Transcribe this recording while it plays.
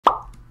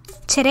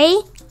Today,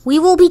 we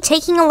will be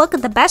taking a look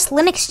at the best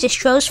Linux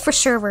distros for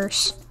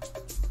servers.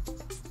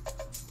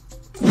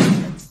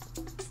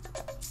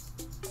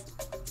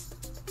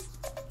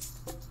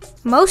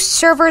 Most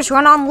servers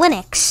run on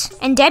Linux,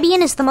 and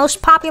Debian is the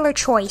most popular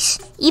choice,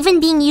 even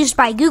being used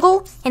by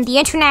Google and the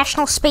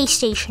International Space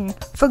Station,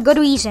 for good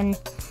reason.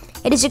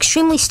 It is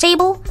extremely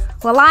stable,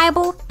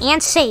 reliable,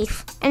 and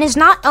safe, and is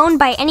not owned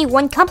by any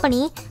one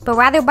company, but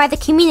rather by the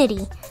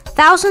community,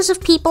 thousands of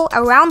people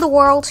around the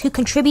world who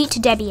contribute to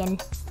Debian.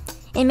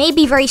 It may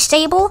be very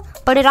stable,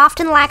 but it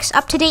often lacks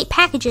up-to-date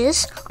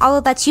packages,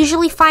 although that's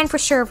usually fine for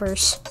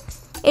servers.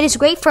 It is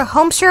great for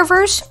home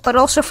servers, but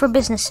also for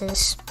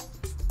businesses.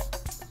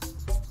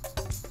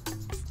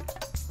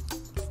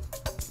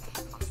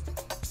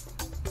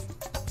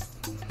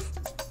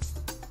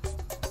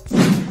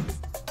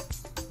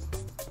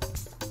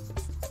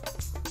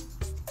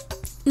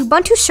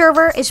 Ubuntu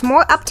Server is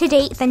more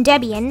up-to-date than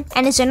Debian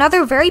and is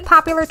another very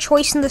popular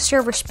choice in the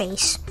server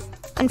space.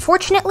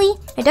 Unfortunately,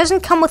 it doesn't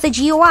come with a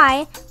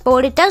GUI, but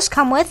what it does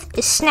come with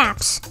is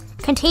snaps,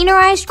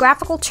 containerized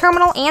graphical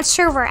terminal and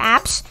server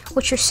apps,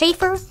 which are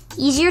safer,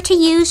 easier to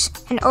use,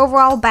 and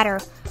overall better,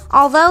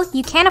 although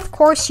you can of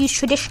course use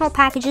traditional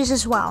packages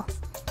as well.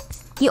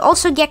 You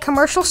also get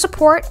commercial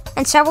support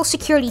and several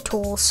security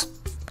tools.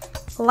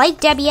 Like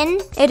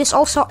Debian, it is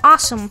also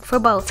awesome for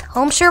both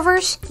home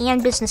servers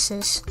and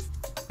businesses.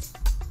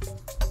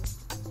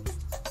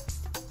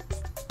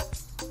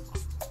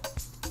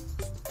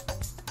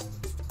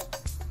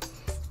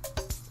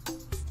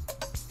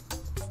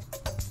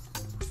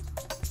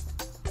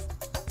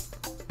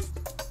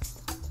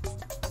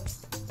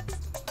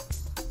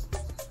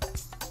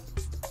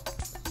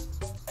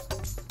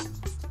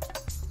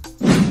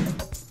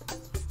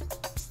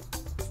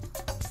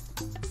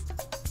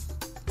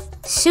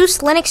 SuSE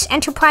Linux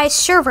Enterprise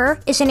Server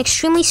is an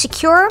extremely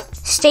secure,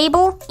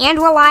 stable, and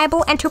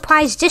reliable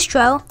enterprise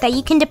distro that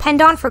you can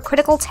depend on for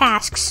critical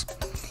tasks.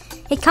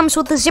 It comes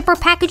with a zipper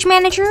package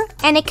manager,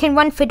 and it can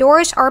run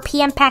Fedora's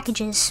RPM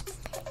packages.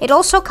 It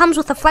also comes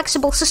with a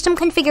flexible system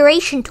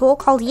configuration tool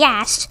called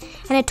YAST,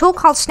 and a tool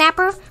called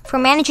Snapper for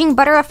managing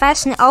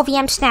Btrfs and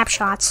LVM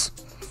snapshots.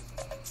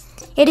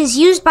 It is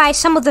used by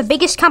some of the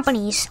biggest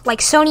companies like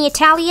Sony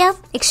Italia,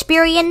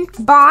 Experian,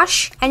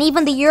 Bosch, and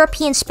even the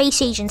European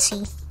Space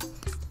Agency.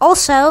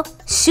 Also,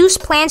 SuSE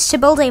plans to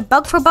build a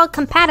bug-for-bug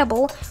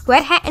compatible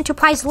RedHat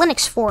Enterprise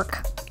Linux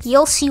fork.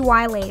 You'll see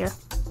why later.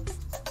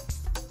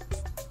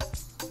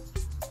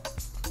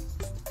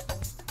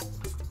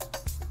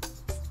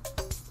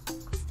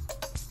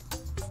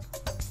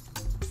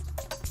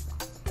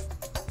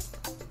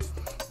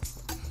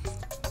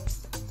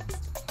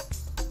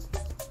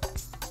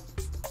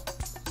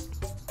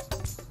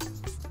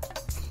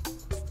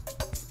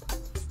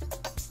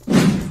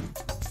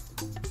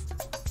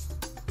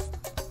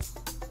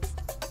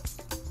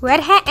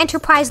 RedHat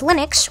Enterprise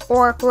Linux,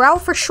 or RHEL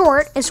for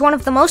short, is one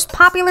of the most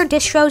popular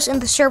distros in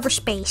the server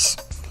space.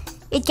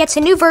 It gets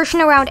a new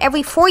version around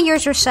every 4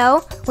 years or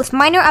so, with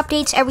minor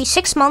updates every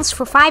 6 months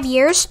for 5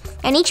 years,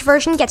 and each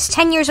version gets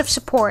 10 years of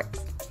support.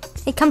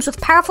 It comes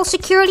with powerful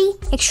security,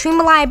 extreme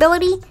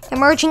reliability,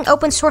 emerging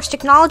open source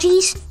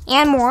technologies,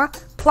 and more,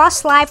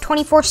 plus live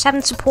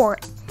 24/7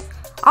 support.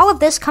 All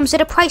of this comes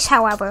at a price,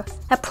 however,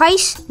 a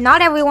price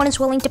not everyone is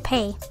willing to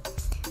pay.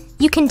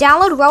 You can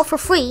download RHEL for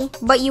free,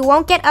 but you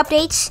won't get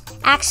updates,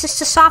 access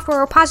to software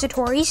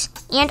repositories,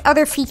 and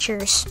other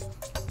features.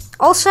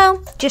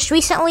 Also, just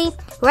recently,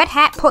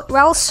 RedHat put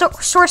RHEL's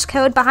source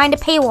code behind a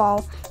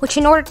paywall, which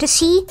in order to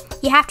see,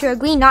 you have to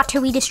agree not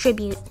to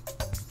redistribute.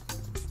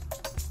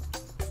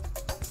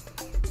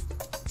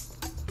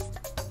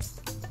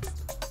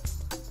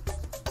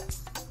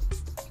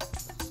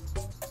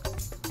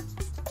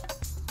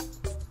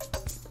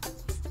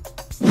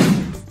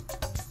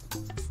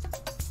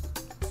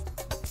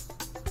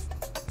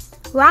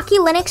 Rocky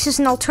Linux is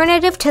an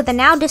alternative to the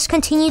now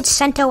discontinued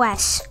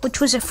CentOS,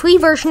 which was a free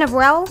version of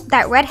RHEL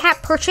that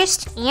RedHat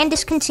purchased and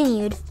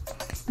discontinued.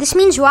 This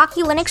means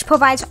Rocky Linux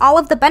provides all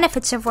of the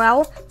benefits of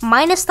RHEL,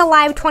 minus the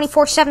live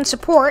 24/7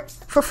 support,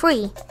 for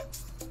free.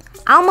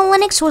 Alma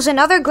Linux was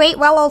another great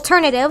RHEL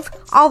alternative,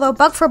 although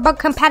bug-for-bug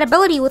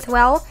compatibility with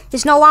RHEL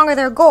is no longer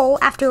their goal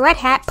after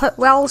RedHat put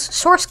RHEL's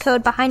source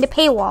code behind a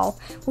paywall,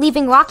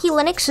 leaving Rocky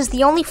Linux as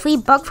the only free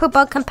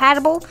bug-for-bug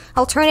compatible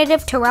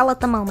alternative to RHEL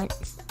at the moment.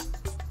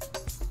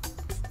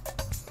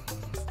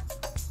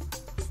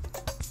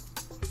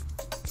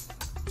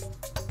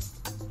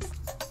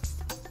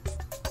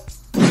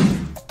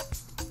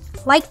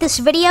 Like this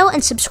video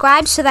and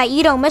subscribe so that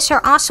you don't miss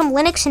our awesome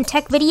Linux and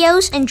tech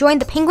videos, and join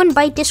the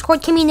PenguinByte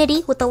Discord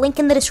community with the link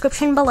in the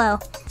description below.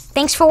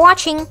 Thanks for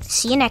watching,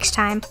 see you next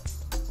time.